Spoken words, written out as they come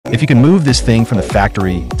If you can move this thing from the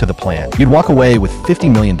factory to the plant, you'd walk away with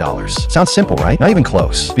 $50 million. Sounds simple, right? Not even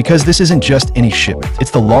close. Because this isn't just any shipment.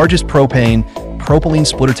 It's the largest propane-propylene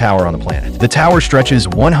splitter tower on the planet. The tower stretches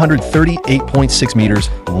 138.6 meters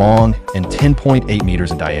long and 10.8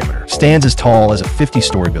 meters in diameter, stands as tall as a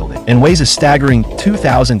 50-story building, and weighs a staggering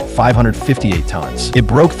 2,558 tons. It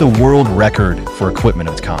broke the world record for equipment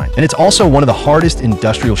of its kind, and it's also one of the hardest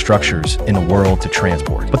industrial structures in the world to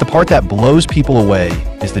transport. But the part that blows people away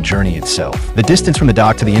is the journey itself. The distance from the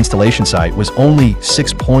dock to the installation site was only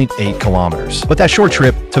 6.8 kilometers, but that short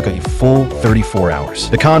trip took a full 34 hours.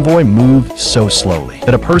 The convoy moved so slowly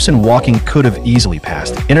that a person walking could have easily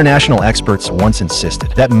passed it. International experts once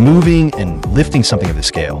insisted that moving and lifting something of this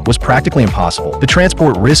scale was practically impossible. The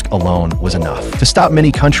transport risk alone was enough to stop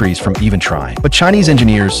many countries from even trying. But Chinese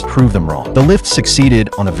engineers proved them wrong. The lift succeeded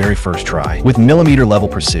on the very first try, with millimeter-level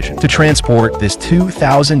precision, to transport this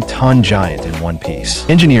 2,000-ton giant in one piece.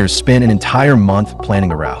 Engineers spent an entire month planning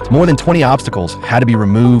the route. More than 20 obstacles had to be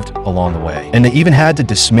removed along the way, and they even had to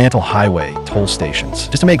dismantle highway toll stations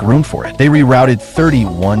just to make room for it. They rerouted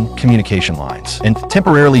 31 communication lines and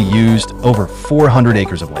temporarily used over 400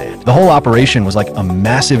 acres of land. The whole operation was like a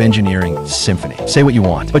massive engineering symphony. Say what you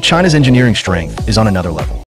want, but China's engineering strength is on another level.